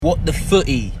What the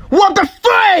footy? What the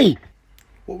footy?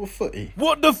 What the footy?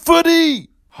 What the footy?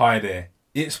 Hi there,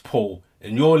 it's Paul,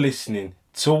 and you're listening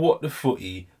to What the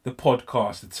Footy, the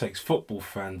podcast that takes football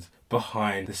fans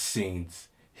behind the scenes.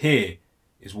 Here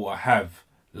is what I have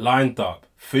lined up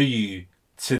for you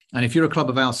today. And if you're a club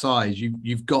of our size,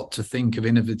 you've got to think of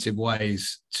innovative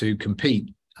ways to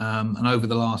compete. And over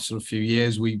the last sort of few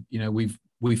years,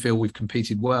 we feel we've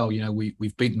competed well.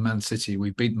 We've beaten Man City,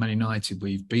 we've beaten Man United,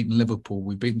 we've beaten Liverpool,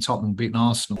 we've beaten Tottenham, beaten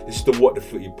Arsenal. It's the What the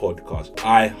Footy podcast.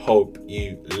 I hope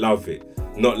you love it.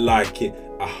 Not like it,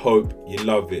 I hope you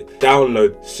love it.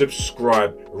 Download,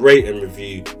 subscribe, rate and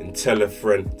review, and tell a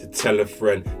friend to tell a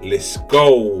friend. Let's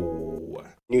go.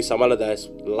 Knew some Allardyce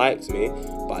liked me,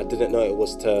 but I didn't know it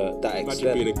was to that extent.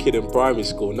 Imagine being a kid in primary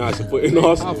school, now supporting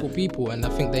Arsenal. Powerful people, and I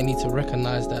think they need to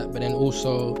recognise that, but then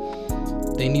also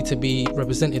they need to be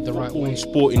represented the right way.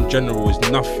 Sport in general is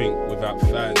nothing without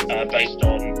fans. Based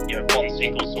on one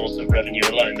single source of revenue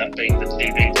alone, that being the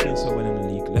TV. So well in the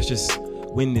league. Let's just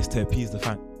win this to appease the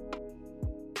fan.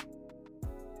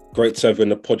 Great to have you on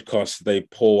the podcast today,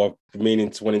 Paul. I've been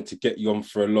wanting to get you on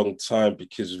for a long time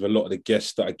because of a lot of the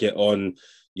guests that I get on,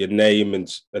 your name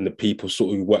and the people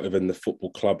sort of who work within the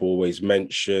football club always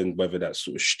mentioned, whether that's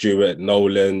sort of Stuart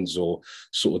Nolan's or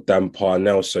sort of Dan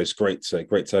Parnell. So it's great to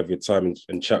have your time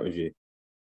and chat with you.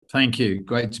 Thank you.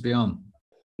 Great to be on.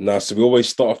 Now, so we always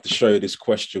start off the show with this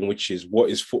question, which is, what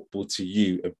is football to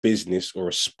you, a business or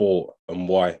a sport, and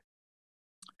why?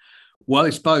 Well,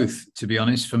 it's both, to be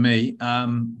honest, for me.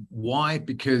 Why?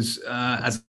 Because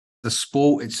as a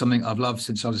sport, it's something I've loved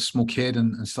since I was a small kid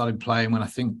and started playing when I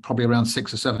think probably around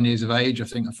 6 or 7 years of age. I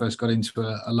think I first got into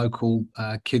a local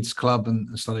kids club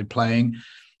and started playing.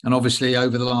 And obviously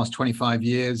over the last 25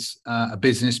 years, a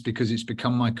business because it's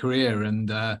become my career. And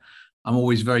I'm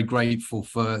always very grateful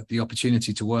for the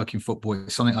opportunity to work in football.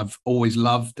 It's something I've always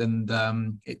loved.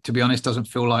 And it, to be honest, doesn't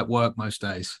feel like work most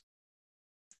days.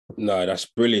 No, that's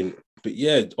brilliant. But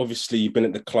yeah, obviously you've been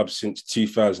at the club since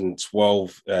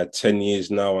 2012, 10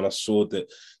 years now, and I saw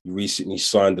that you recently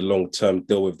signed a long-term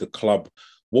deal with the club.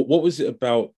 What was it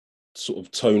about sort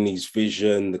of Tony's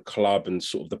vision, the club, and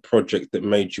sort of the project that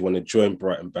made you want to join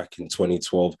Brighton back in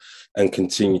 2012 and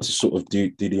continue to sort of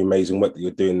do the amazing work that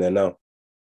you're doing there now?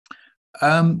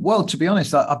 Well, to be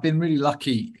honest, I've been really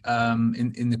lucky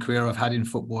in the career I've had in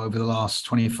football over the last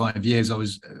 25 years. I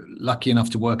was lucky enough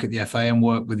to work at the FA and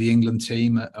work with the England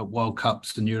team at World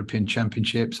Cups and European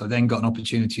Championships. I then got an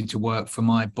opportunity to work for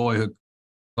my boyhood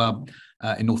club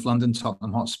in North London,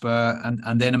 Tottenham Hotspur,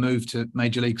 and then a move to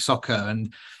Major League Soccer.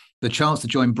 And the chance to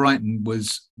join Brighton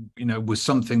was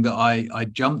something that I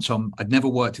jumped on. I'd never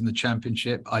worked in the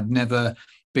Championship. I'd never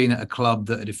been at a club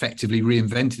that had effectively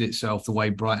reinvented itself the way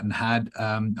Brighton had.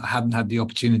 I hadn't had the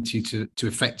opportunity to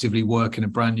effectively work in a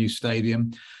brand new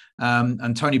stadium.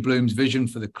 And Tony Bloom's vision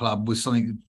for the club was something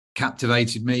that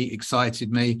captivated me,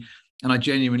 excited me. And I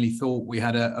genuinely thought we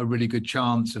had a really good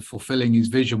chance of fulfilling his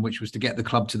vision, which was to get the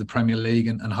club to the Premier League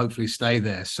and hopefully stay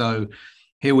there. So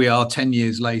here we are 10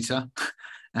 years later.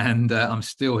 And I'm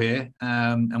still here,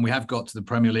 and we have got to the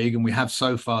Premier League, and we have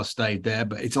so far stayed there.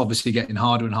 But it's obviously getting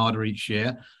harder and harder each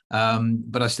year.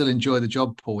 But I still enjoy the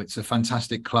job, Paul. It's a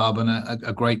fantastic club and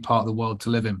a great part of the world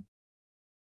to live in.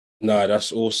 No,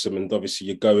 that's awesome. And obviously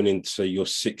you're going into your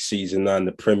 6th season now in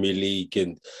the Premier League.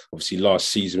 And obviously last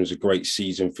season was a great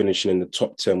season, finishing in the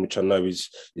top 10, which I know is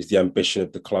the ambition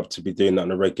of the club to be doing that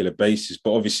on a regular basis.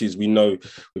 But obviously, as we know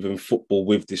within football,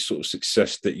 with this sort of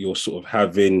success that you're sort of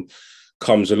having,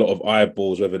 comes a lot of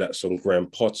eyeballs, whether that's on Graham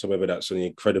Potter, whether that's on the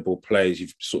incredible players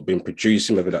you've sort of been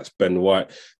producing, whether that's Ben White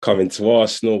coming to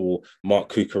Arsenal or Mark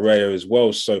Cucurella as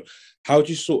well. So how do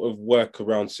you sort of work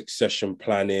around succession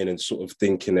planning and sort of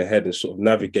thinking ahead and sort of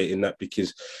navigating that?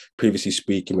 Because previously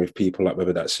speaking with people like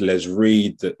whether that's Les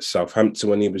Reed at Southampton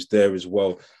when he was there as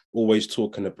well, always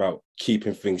talking about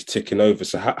keeping things ticking over.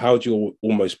 So how do you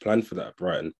almost plan for that at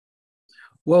Brighton?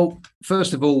 Well,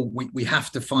 first of all, we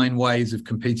have to find ways of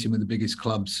competing with the biggest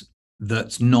clubs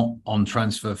that's not on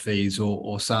transfer fees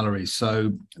or salaries.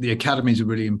 So the academy is a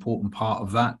really important part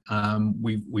of that.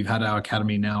 We've had our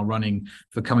academy now running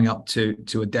for coming up to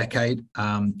a decade.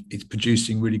 It's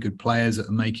producing really good players that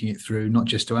are making it through, not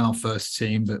just to our first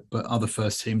team, but other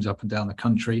first teams up and down the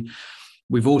country.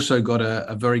 We've also got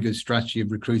a very good strategy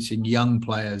of recruiting young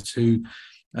players who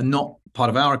are not part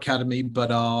of our academy, but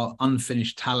are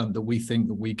unfinished talent that we think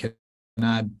that we can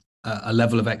add a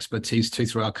level of expertise to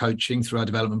through our coaching, through our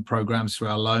development programs, through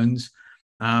our loans,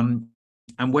 and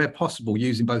where possible,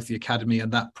 using both the academy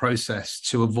and that process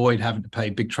to avoid having to pay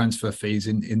big transfer fees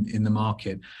in the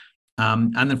market.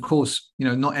 And of course,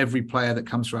 not every player that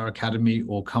comes through our academy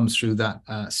or comes through that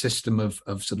system of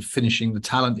sort of finishing the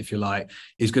talent, if you like,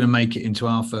 is going to make it into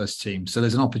our first team. So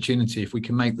there's an opportunity, if we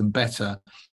can make them better,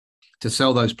 to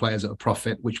sell those players at a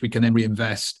profit, which we can then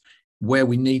reinvest where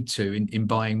we need to in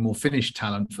buying more finished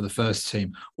talent for the first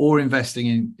team, or investing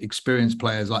in experienced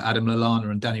players like Adam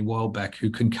Lallana and Danny Welbeck, who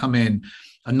can come in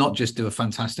and not just do a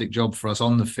fantastic job for us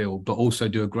on the field, but also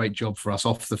do a great job for us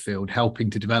off the field, helping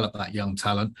to develop that young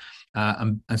talent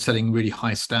and setting really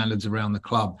high standards around the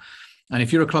club. And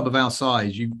if you're a club of our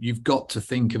size, you've got to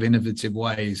think of innovative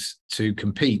ways to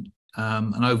compete.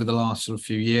 And over the last sort of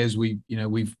few years, we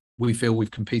feel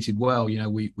we've competed well.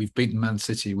 We've beaten Man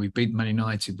City, we've beaten Man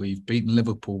United, we've beaten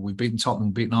Liverpool, we've beaten Tottenham,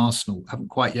 beaten Arsenal. Haven't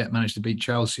quite yet managed to beat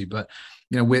Chelsea, but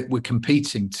we're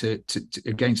competing to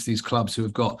against these clubs who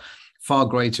have got far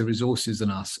greater resources than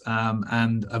us,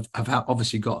 and have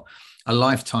obviously got a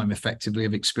lifetime, effectively,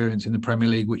 of experience in the Premier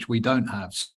League, which we don't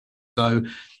have. So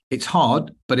it's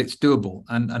hard, but it's doable.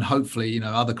 And hopefully,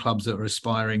 other clubs that are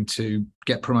aspiring to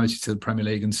get promoted to the Premier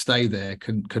League and stay there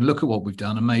can look at what we've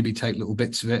done and maybe take little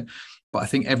bits of it. But I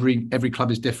think every club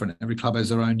is different. Every club has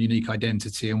their own unique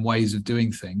identity and ways of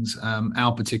doing things.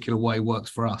 Our particular way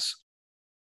works for us.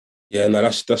 Yeah, no,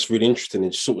 that's really interesting.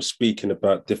 It's sort of speaking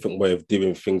about different way of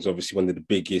doing things. Obviously, one of the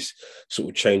biggest sort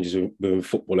of changes within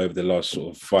football over the last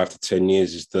sort of 5 to 10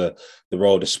 years is the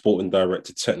role of the sporting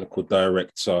director, technical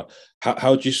director.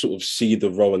 How do you sort of see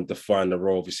the role and define the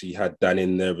role? Obviously, you had Dan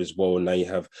in there as well, and now you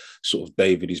have sort of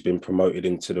David, who's been promoted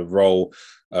into the role.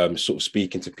 Sort of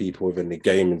speaking to people within the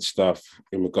game and stuff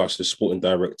in regards to the sporting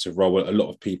director role. A lot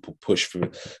of people push for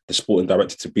the sporting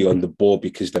director to be on the board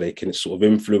because they can sort of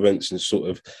influence and sort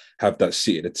of have that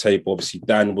seat at the table. Obviously,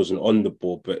 Dan wasn't on the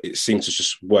board, but it seems to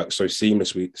just work so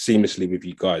seamlessly with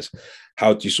you guys.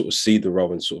 How do you sort of see the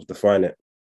role and sort of define it?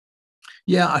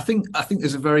 Yeah, I think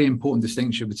there's a very important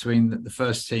distinction between the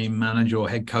first team manager, or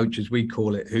head coach, as we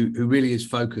call it, who really is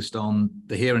focused on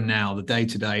the here and now, the day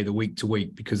to day, the week to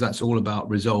week, because that's all about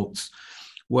results.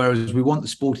 Whereas we want the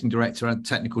sporting director and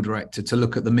technical director to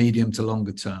look at the medium to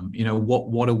longer term.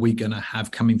 What are we going to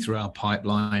have coming through our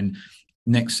pipeline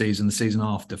next season, the season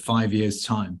after, 5 years'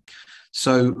 time?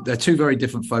 So they're two very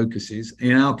different focuses.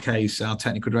 In our case, our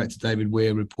technical director, David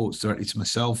Weir, reports directly to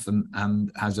myself and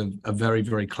has a very,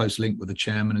 very close link with the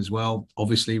chairman as well.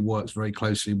 Obviously works very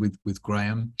closely with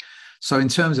Graham. So in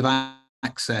terms of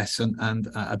access and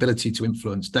ability to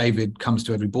influence, David comes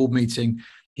to every board meeting.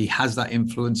 He has that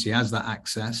influence, he has that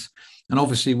access. And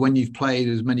obviously, when you've played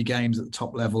as many games at the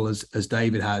top level as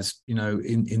David has,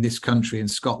 in this country, in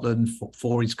Scotland,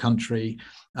 for his country,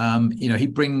 he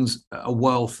brings a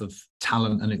wealth of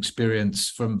talent and experience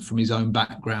from his own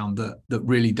background that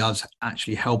really does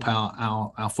actually help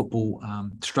our football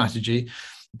strategy.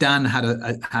 Dan had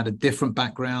a different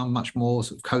background, much more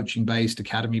sort of coaching based,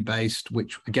 academy based,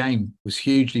 which again was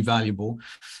hugely valuable.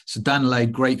 So Dan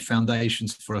laid great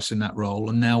foundations for us in that role,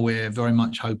 and now we're very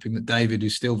much hoping that David,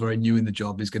 who's still very new in the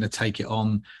job, is going to take it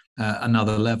on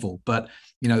another level. But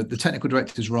the technical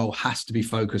director's role has to be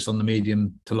focused on the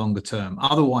medium to longer term.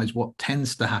 Otherwise, what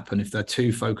tends to happen if they're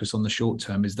too focused on the short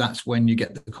term is that's when you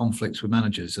get the conflicts with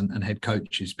managers and head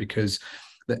coaches, because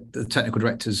the technical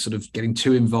directors sort of getting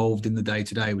too involved in the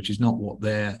day-to-day, which is not what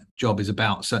their job is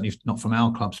about, certainly not from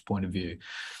our club's point of view.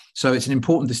 So it's an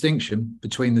important distinction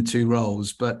between the two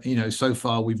roles. But, so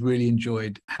far we've really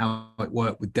enjoyed how it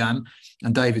worked with Dan,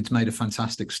 and David's made a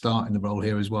fantastic start in the role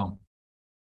here as well.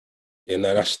 Yeah,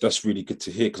 no, that's really good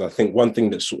to hear, because I think one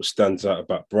thing that sort of stands out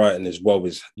about Brighton as well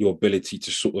is your ability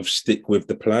to sort of stick with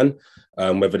the plan,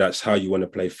 whether that's how you want to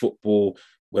play football,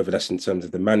 whether that's in terms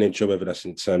of the manager, whether that's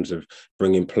in terms of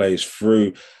bringing players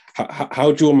through.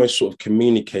 How do you almost sort of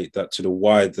communicate that to the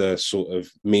wider sort of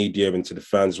media and to the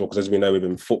fans as well? Because as we know,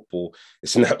 within football,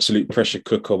 it's an absolute pressure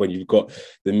cooker when you've got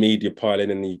the media piling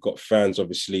in and you've got fans,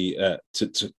 obviously,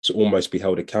 to almost be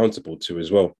held accountable to as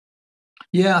well.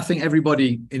 Yeah, I think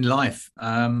everybody in life,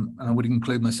 and I would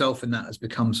include myself in that, has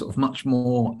become sort of much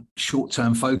more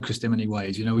short-term focused in many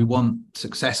ways. We want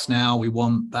success now. We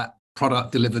want that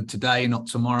product delivered today, not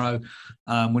tomorrow.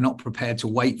 We're not prepared to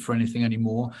wait for anything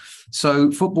anymore.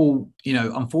 So football,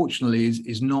 unfortunately,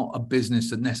 is not a business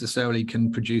that necessarily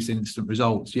can produce instant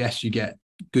results. Yes, you get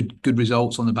good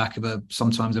results on the back of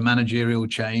sometimes a managerial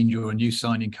change or a new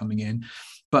signing coming in.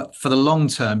 But for the long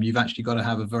term, you've actually got to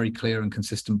have a very clear and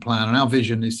consistent plan. And our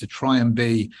vision is to try and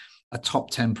be a top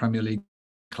 10 Premier League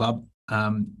club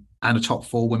and a top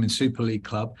 4 Women's Super League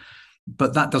club.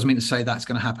 But that doesn't mean to say that's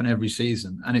going to happen every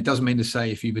season. And it doesn't mean to say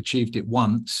if you've achieved it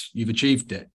once, you've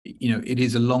achieved it. It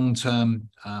is a long-term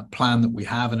plan that we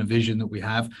have and a vision that we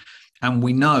have. And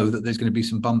we know that there's going to be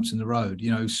some bumps in the road.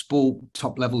 Sport,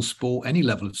 top level sport, any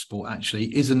level of sport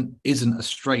actually isn't a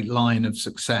straight line of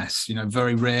success.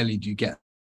 Very rarely do you get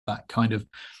that kind of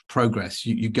progress.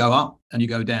 You go up and you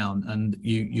go down, and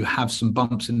you have some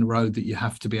bumps in the road that you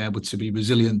have to be able to be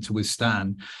resilient to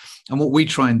withstand. And what we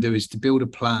try and do is to build a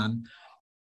plan,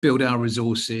 build our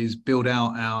resources, build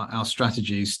out our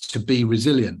strategies to be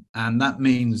resilient. And that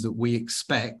means that we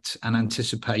expect and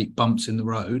anticipate bumps in the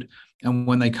road. And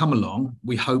when they come along,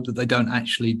 we hope that they don't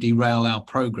actually derail our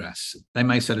progress. They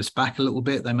may set us back a little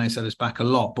bit, they may set us back a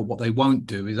lot, but what they won't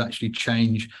do is actually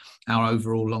change our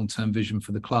overall long-term vision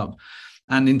for the club.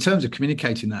 And in terms of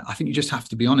communicating that, I think you just have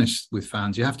to be honest with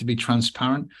fans. You have to be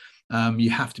transparent.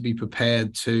 You have to be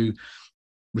prepared to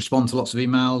respond to lots of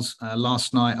emails.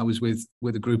 Last night, I was with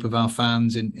a group of our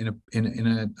fans in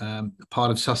a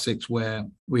part of Sussex where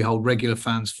we hold regular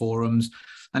fans forums.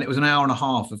 And it was an hour and a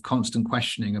half of constant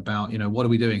questioning about, what are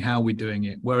we doing? How are we doing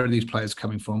it? Where are these players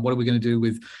coming from? What are we going to do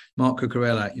with Mark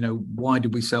Cucurella? Why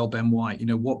did we sell Ben White?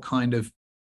 What kind of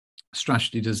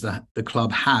strategy does the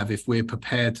club have if we're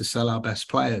prepared to sell our best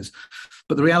players?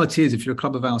 But the reality is, if you're a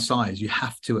club of our size, you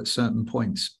have to, at certain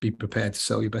points, be prepared to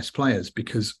sell your best players,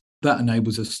 because that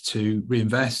enables us to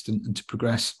reinvest and to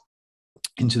progress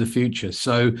into the future.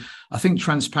 So I think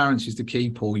transparency is the key,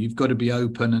 Paul. You've got to be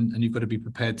open and you've got to be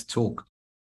prepared to talk.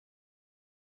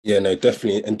 Yeah, no,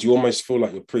 definitely. And do you almost feel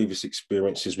like your previous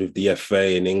experiences with the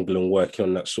FA in England, working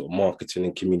on that sort of marketing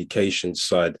and communication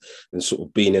side and sort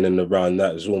of being in and around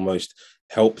that, has almost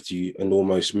helped you and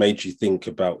almost made you think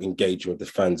about engaging with the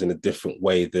fans in a different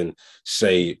way than,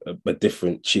 say, a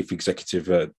different chief executive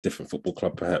at a different football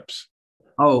club, perhaps?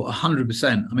 Oh,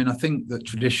 100%. I mean, I think that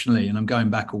traditionally, and I'm going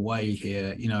back a way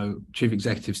here, chief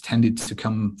executives tended to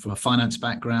come from a finance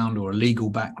background or a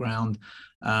legal background.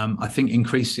 I think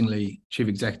increasingly chief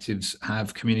executives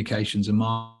have communications and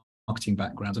marketing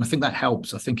backgrounds, and I think that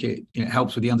helps. I think it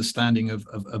helps with the understanding of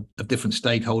different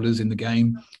stakeholders in the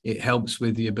game. It helps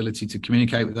with the ability to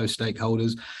communicate with those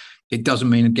stakeholders. It doesn't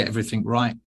mean get everything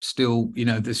right. Still,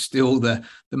 there's still the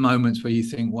moments where you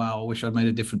think, wow, I wish I'd made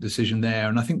a different decision there.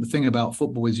 And I think the thing about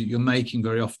football is that you're making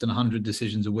very often 100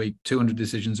 decisions a week, 200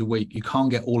 decisions a week. You can't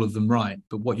get all of them right,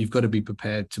 but what you've got to be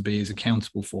prepared to be is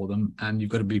accountable for them, and you've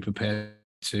got to be prepared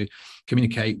to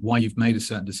communicate why you've made a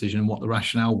certain decision and what the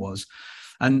rationale was.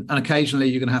 And occasionally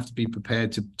you're going to have to be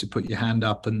prepared to put your hand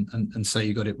up and say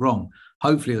you got it wrong.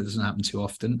 Hopefully that doesn't happen too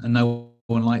often, and no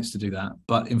one likes to do that.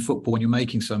 But in football, when you're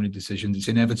making so many decisions, it's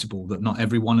inevitable that not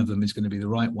every one of them is going to be the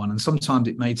right one. And sometimes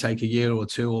it may take a year or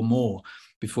two or more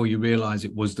before you realize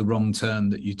it was the wrong turn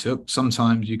that you took.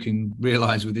 Sometimes you can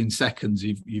realize within seconds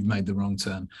you've made the wrong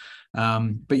turn.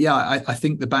 But yeah, I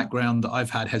think the background that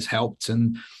I've had has helped,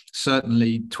 and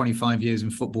certainly 25 years in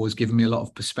football has given me a lot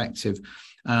of perspective.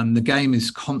 The game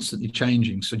is constantly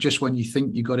changing. So just when you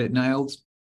think you got it nailed,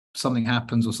 something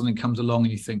happens or something comes along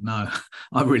and you think, no,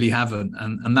 I really haven't.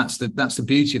 And that's the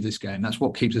beauty of this game. That's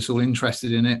what keeps us all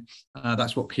interested in it.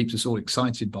 That's what keeps us all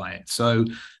excited by it. So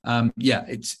yeah,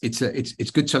 it's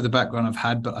good to have the background I've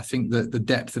had, but I think that the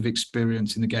depth of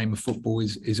experience in the game of football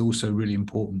is also really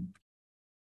important.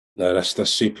 No, that's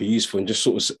super useful. And just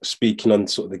sort of speaking on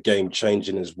sort of the game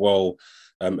changing as well,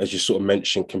 as you sort of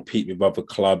mentioned, compete with other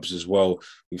clubs as well.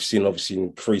 We've seen obviously an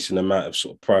increasing amount of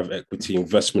sort of private equity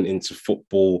investment into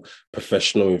football,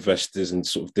 professional investors and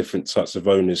sort of different types of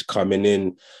owners coming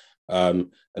in.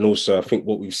 And also I think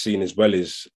what we've seen as well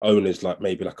is owners like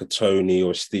maybe like a Tony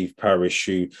or a Steve Parish,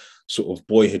 who sort of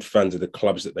boyhood fans of the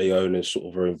clubs that they own and sort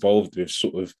of are involved with,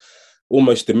 sort of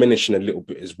almost diminishing a little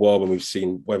bit as well, when we've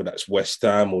seen whether that's West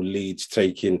Ham or Leeds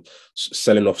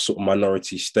selling off sort of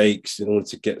minority stakes in order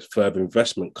to get further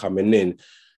investment coming in.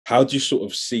 How do you sort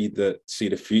of see the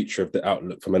future of the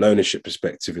outlook from an ownership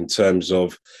perspective in terms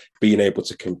of being able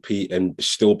to compete and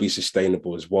still be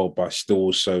sustainable as well, by still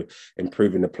also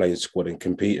improving the playing squad and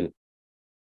competing?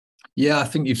 Yeah, I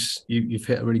think you've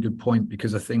hit a really good point,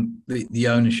 because I think the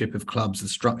ownership of clubs, the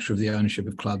structure of the ownership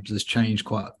of clubs has changed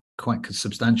quite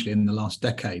substantially in the last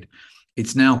decade.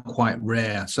 It's now quite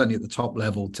rare, certainly at the top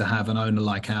level, to have an owner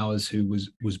like ours who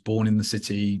was born in the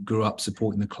city, grew up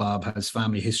supporting the club, has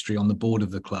family history on the board of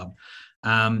the club,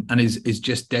 and is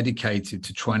just dedicated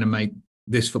to trying to make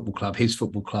this football club, his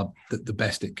football club, the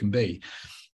best it can be.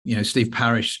 Steve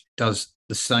Parish does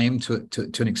the same to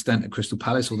an extent at Crystal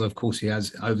Palace, although of course he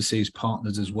has overseas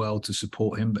partners as well to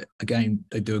support him. But again,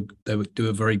 they do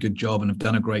a very good job and have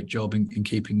done a great job in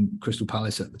keeping Crystal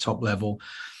Palace at the top level.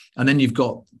 And then you've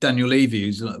got Daniel Levy,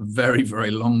 who's a very, very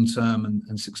long-term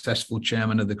and successful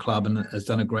chairman of the club and has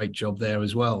done a great job there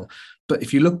as well. But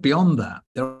if you look beyond that,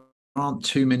 there aren't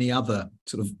too many other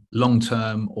sort of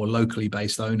long-term or locally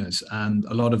based owners, and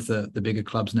a lot of the bigger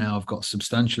clubs now have got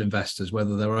substantial investors,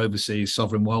 whether they're overseas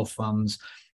sovereign wealth funds,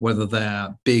 whether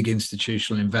they're big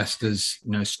institutional investors,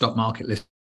 stock market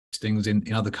listings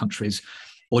in other countries,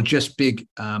 or just big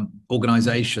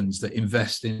organizations that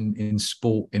invest in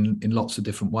sport in lots of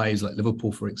different ways, like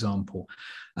Liverpool, for example.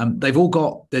 They've all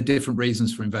got their different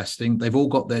reasons for investing. They've all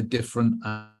got their different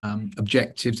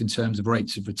objectives in terms of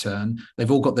rates of return. They've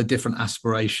all got their different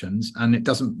aspirations. And it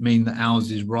doesn't mean that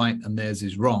ours is right and theirs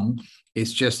is wrong.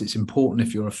 It's important,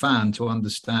 if you're a fan, to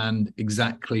understand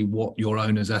exactly what your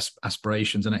owner's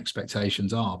aspirations and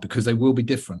expectations are, because they will be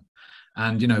different.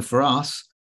 And, for us,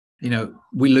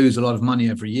 we lose a lot of money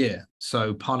every year.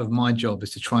 So part of my job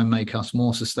is to try and make us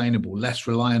more sustainable, less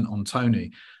reliant on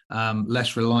Tony,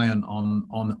 less reliant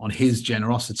on his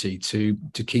generosity to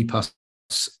keep us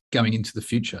going into the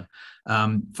future.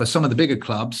 For some of the bigger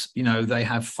clubs, they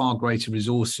have far greater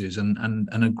resources and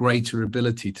a greater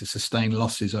ability to sustain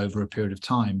losses over a period of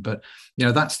time. But,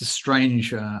 that's the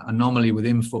strange anomaly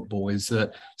within football, is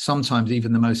that sometimes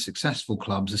even the most successful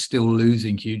clubs are still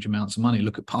losing huge amounts of money.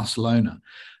 Look at Barcelona.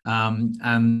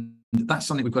 And that's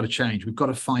something we've got to change. We've got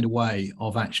to find a way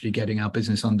of actually getting our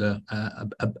business under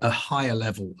a higher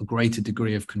level, a greater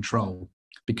degree of control,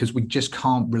 because we just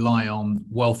can't rely on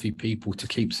wealthy people to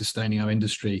keep sustaining our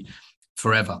industry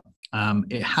forever.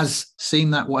 It has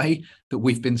seemed that way, that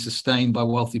we've been sustained by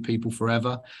wealthy people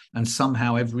forever, and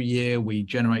somehow every year we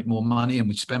generate more money and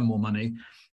we spend more money,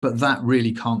 but that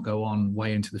really can't go on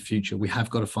way into the future. We have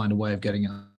got to find a way of getting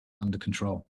it under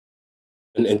control.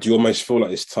 And do you almost feel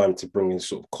like it's time to bring in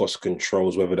sort of cost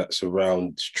controls, whether that's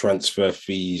around transfer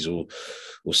fees or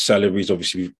salaries?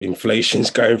 Obviously, inflation's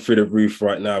going through the roof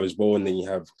right now as well, and then you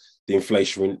have the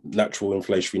natural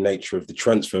inflationary nature of the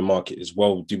transfer market as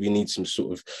well. Do we need some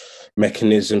sort of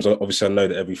mechanisms? Obviously, I know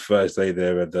that every Thursday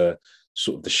there are the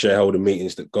shareholder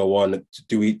meetings that go on.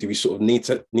 Do we sort of need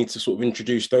to sort of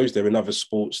introduce those? They're in other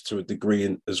sports to a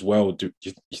degree as well. Do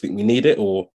you think we need it,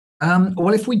 or?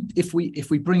 Well, if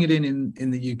we bring it in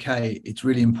the UK, it's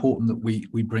really important that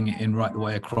we bring it in right the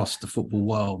way across the football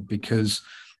world, because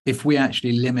if we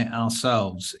actually limit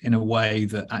ourselves in a way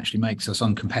that actually makes us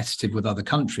uncompetitive with other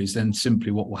countries, then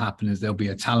simply what will happen is there'll be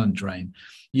a talent drain.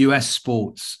 US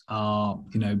sports are,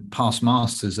 past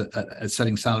masters at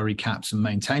setting salary caps and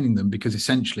maintaining them, because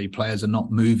essentially players are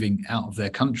not moving out of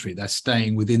their country. They're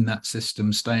staying within that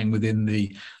system, staying within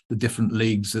the different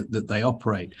leagues that they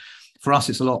operate. For us,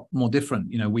 it's a lot more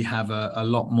different. We have a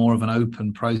lot more of an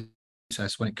open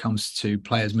process when it comes to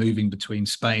players moving between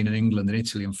Spain and England and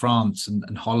Italy and France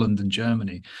and Holland and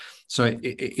Germany. So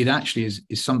it actually is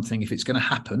something, if it's going to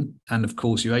happen, and of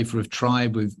course UEFA have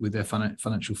tried with their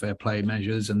financial fair play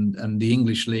measures, and the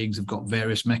English leagues have got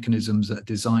various mechanisms that are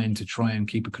designed to try and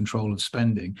keep a control of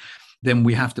spending, then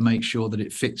we have to make sure that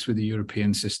it fits with the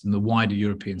European system, the wider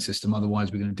European system.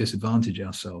 Otherwise, we're going to disadvantage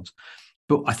ourselves.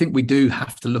 But I think we do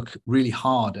have to look really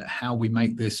hard at how we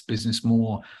make this business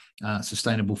more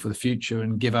sustainable for the future,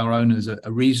 and give our owners a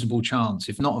reasonable chance,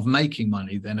 if not of making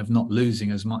money, then of not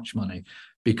losing as much money,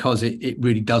 because it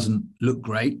really doesn't look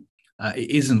great. It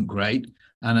isn't great.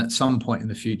 And at some point in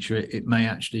the future, it may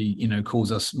actually,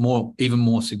 cause us even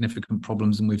more significant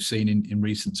problems than we've seen in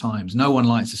recent times. No one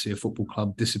likes to see a football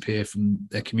club disappear from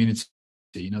their community.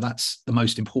 That's the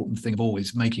most important thing of all,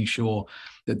 is making sure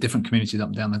that different communities up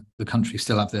and down the country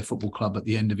still have their football club at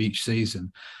the end of each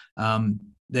season.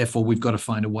 Therefore, we've got to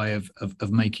find a way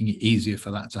of making it easier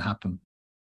for that to happen.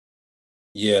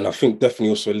 Yeah, and I think definitely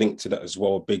also linked to that as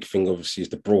well, a big thing obviously is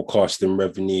the broadcasting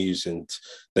revenues, and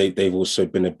they've also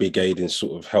been a big aid in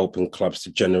sort of helping clubs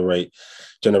to generate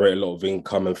a lot of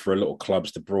income. And for a lot of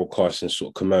clubs, the broadcasting sort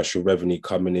of commercial revenue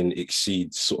coming in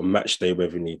exceeds sort of match day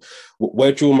revenue.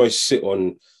 Where do you almost sit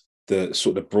on the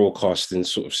sort of broadcasting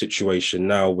sort of situation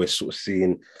now? We're sort of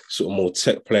seeing sort of more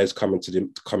tech players come into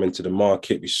the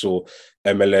market. We saw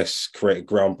MLS create a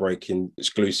groundbreaking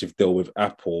exclusive deal with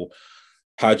Apple.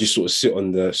 How do you sort of sit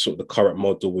on the current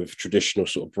model with traditional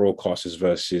sort of broadcasters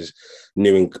versus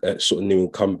new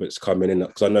incumbents coming in?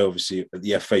 Because I know obviously at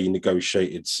the FA you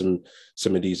negotiated some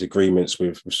of these agreements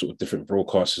with sort of different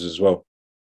broadcasters as well.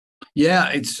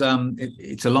 Yeah, it's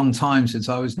a long time since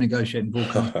I was negotiating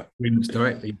broadcast agreements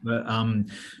directly,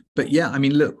 but yeah, I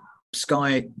mean, look,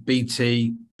 Sky,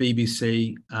 BT,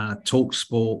 BBC,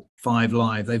 TalkSport, 5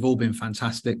 Live, they've all been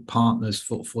fantastic partners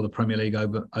for the Premier League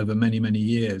over many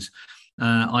years.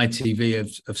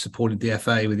 ITV have supported the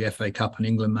FA with the FA Cup and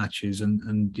England matches, and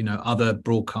other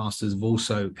broadcasters have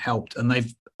also helped, and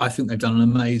I think they've done an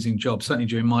amazing job. Certainly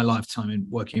during my lifetime in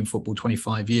working in football,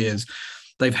 25 years,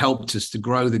 they've helped us to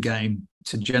grow the game,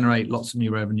 to generate lots of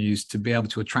new revenues, to be able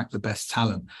to attract the best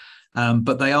talent.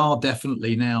 But they are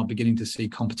definitely now beginning to see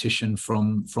competition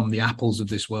from the Apples of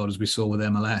this world, as we saw with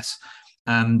MLS.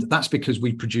 And that's because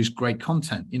we produce great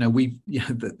content.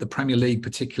 The Premier League,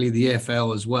 particularly the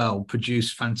EFL as well,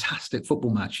 produce fantastic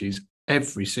football matches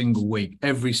every single week.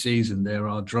 Every season there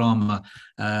are dramas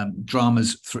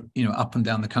up and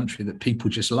down the country that people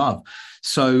just love.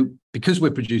 So because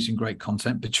we're producing great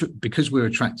content, because we're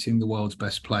attracting the world's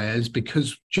best players,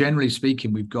 because generally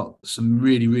speaking we've got some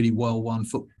really, really well-run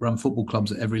football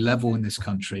clubs at every level in this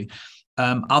country,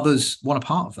 others want a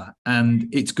part of that. And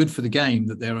it's good for the game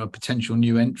that there are potential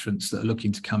new entrants that are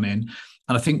looking to come in.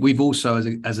 And I think we've also,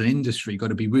 as an industry, got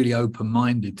to be really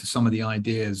open-minded to some of the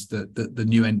ideas that the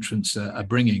new entrants are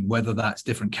bringing, whether that's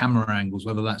different camera angles,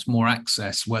 whether that's more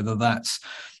access, whether that's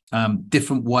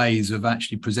different ways of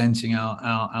actually presenting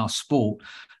our sport.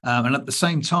 And at the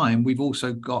same time, we've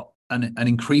also got an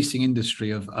increasing industry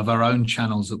of our own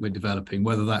channels that we're developing,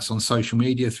 whether that's on social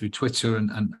media through Twitter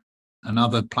and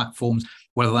other platforms,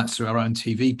 whether that's through our own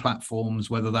TV platforms,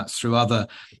 whether that's through other,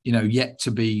 yet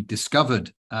to be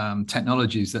discovered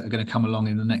technologies that are going to come along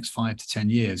in the next 5 to 10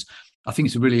 years. I think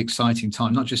it's a really exciting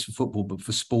time, not just for football, but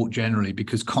for sport generally,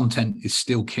 because content is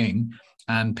still king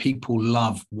and people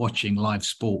love watching live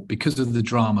sport because of the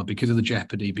drama, because of the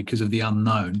jeopardy, because of the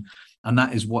unknown. And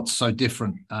that is what's so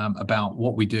different about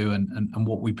what we do and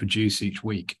what we produce each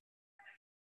week.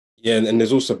 Yeah, and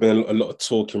there's also been a lot of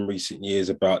talk in recent years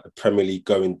about the Premier League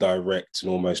going direct and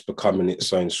almost becoming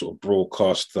its own sort of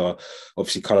broadcaster,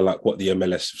 obviously kind of like what the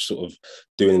MLS are sort of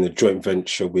doing in the joint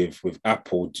venture with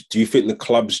Apple. Do you think the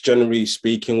clubs, generally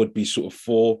speaking, would be sort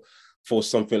of for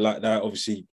something like that?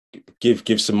 Obviously,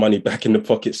 give some money back in the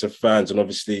pockets of fans and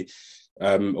obviously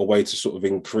a way to sort of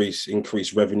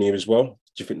increase revenue as well.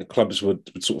 Do you think the clubs would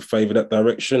sort of favour that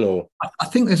direction, or? I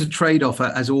think there's a trade-off,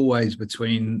 as always,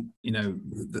 between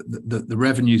the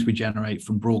revenues we generate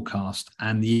from broadcast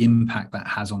and the impact that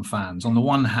has on fans. On the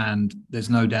one hand, there's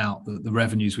no doubt that the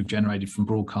revenues we've generated from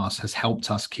broadcast has helped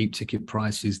us keep ticket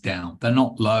prices down. They're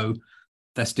not low;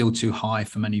 they're still too high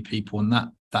for many people, and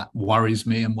that worries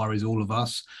me and worries all of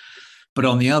us. But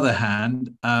on the other hand,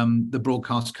 the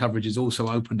broadcast coverage has also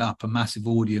opened up a massive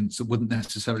audience that wouldn't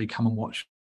necessarily come and watch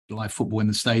live football in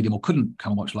the stadium, or couldn't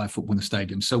come and watch live football in the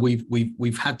stadium. So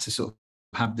we've had to sort of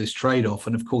have this trade-off.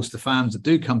 And of course, the fans that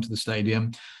do come to the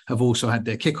stadium have also had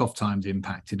their kickoff times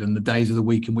impacted and the days of the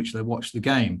week in which they watch the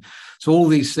game. So all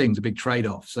these things are big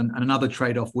trade-offs. And another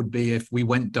trade-off would be if we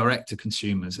went direct to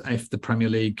consumers, if the Premier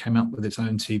League came up with its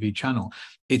own TV channel.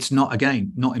 It's not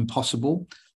impossible,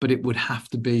 but it would have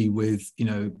to be with,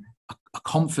 a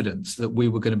confidence that we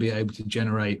were going to be able to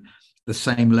generate the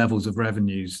same levels of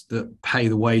revenues that pay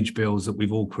the wage bills that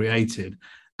we've all created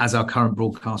as our current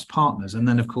broadcast partners. And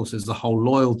then, of course, there's the whole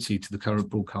loyalty to the current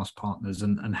broadcast partners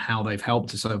and how they've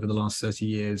helped us over the last 30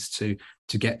 years to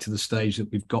get to the stage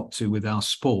that we've got to with our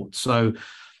sport. So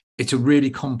it's a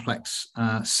really complex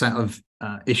set of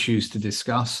issues to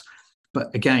discuss.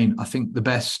 But again, I think the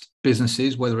best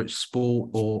businesses, whether it's sport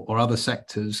or other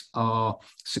sectors, are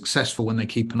successful when they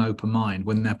keep an open mind,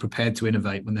 when they're prepared to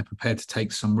innovate, when they're prepared to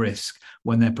take some risk,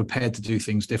 when they're prepared to do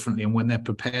things differently, and when they're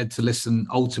prepared to listen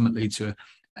ultimately to,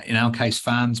 in our case,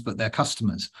 fans, but their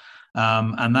customers.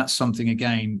 And that's something,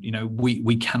 again,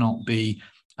 we cannot be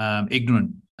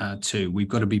ignorant to. We've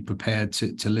got to be prepared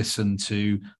to listen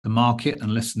to the market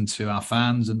and listen to our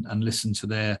fans and listen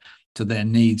to their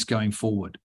needs going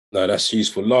forward. No, that's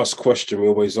useful. Last question we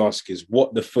always ask is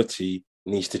what the footy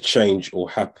needs to change or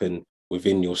happen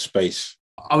within your space.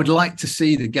 I would like to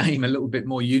see the game a little bit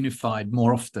more unified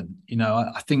more often.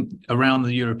 I think around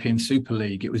the European Super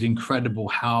League, it was incredible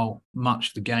how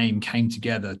much the game came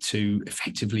together to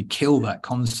effectively kill that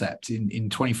concept in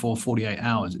 24, 48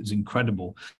 hours. It was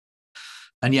incredible.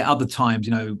 And yet other times,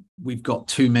 we've got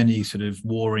too many sort of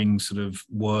warring sort of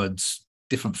words,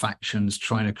 different factions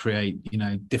trying to create,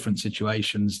 different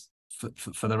situations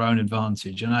for their own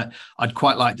advantage. And I'd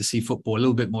quite like to see football a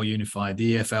little bit more unified.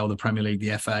 The EFL, the Premier League,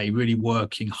 the FA really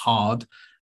working hard.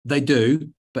 They do,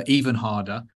 but even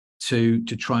harder to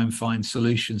try and find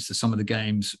solutions to some of the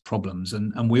game's problems.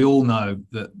 And we all know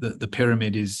that the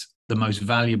pyramid is the most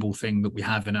valuable thing that we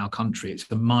have in our country. It's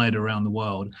admired around the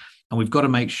world. And we've got to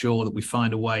make sure that we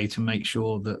find a way to make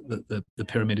sure that the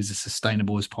pyramid is as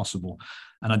sustainable as possible.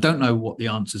 And I don't know what the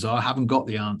answers are. I haven't got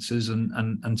the answers.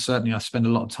 And certainly I spend a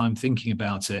lot of time thinking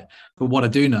about it. But what I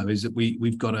do know is that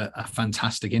we've got a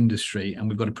fantastic industry and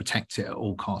we've got to protect it at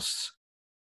all costs.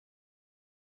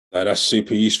 That's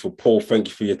super useful, Paul. Thank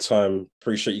you for your time.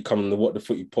 Appreciate you coming on the What the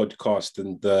Footy podcast,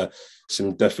 and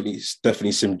some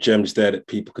definitely some gems there that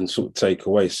people can sort of take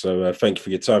away. So thank you for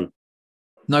your time.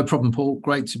 No problem, Paul.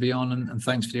 Great to be on, and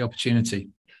thanks for the opportunity.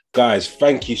 Guys,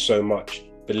 thank you so much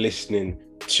for listening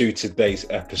to today's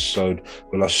episode.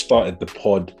 When I started the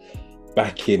pod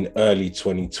back in early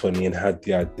 2020 and had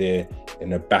the idea in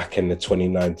the back end of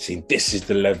 2019, this is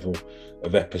the level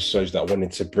of episodes that I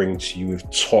wanted to bring to you with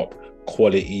top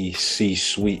quality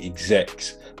C-suite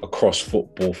execs across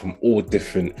football from all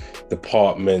different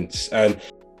departments. And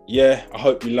yeah, I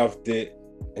hope you loved it.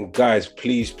 And guys,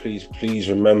 please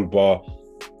remember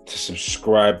to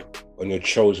subscribe on your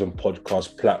chosen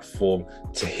podcast platform,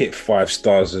 to hit 5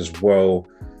 stars as well.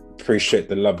 Appreciate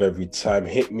the love every time.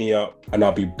 Hit me up, and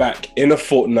I'll be back in a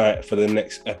fortnight for the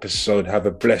next episode. Have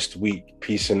a blessed week.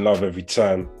 Peace and love every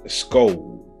time. Let's go.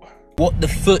 What the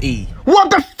footy? What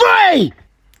the footy?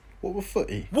 What the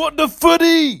footy? What the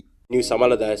footy? Knew some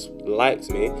Allardyce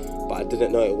liked me, but I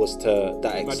didn't know it was to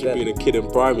that Imagine extent. being a kid in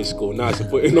primary school. Now it's a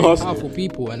put in Arsenal. Powerful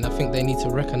people, and I think they need to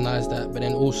recognise that, but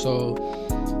then also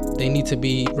they need to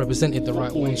be represented the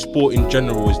right way. Sport in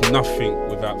general is nothing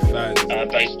without fans.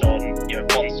 Based on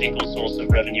one single source of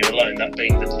revenue alone, that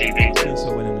being the TV.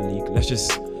 So well in the league. Let's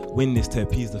just win this to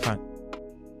appease the fans.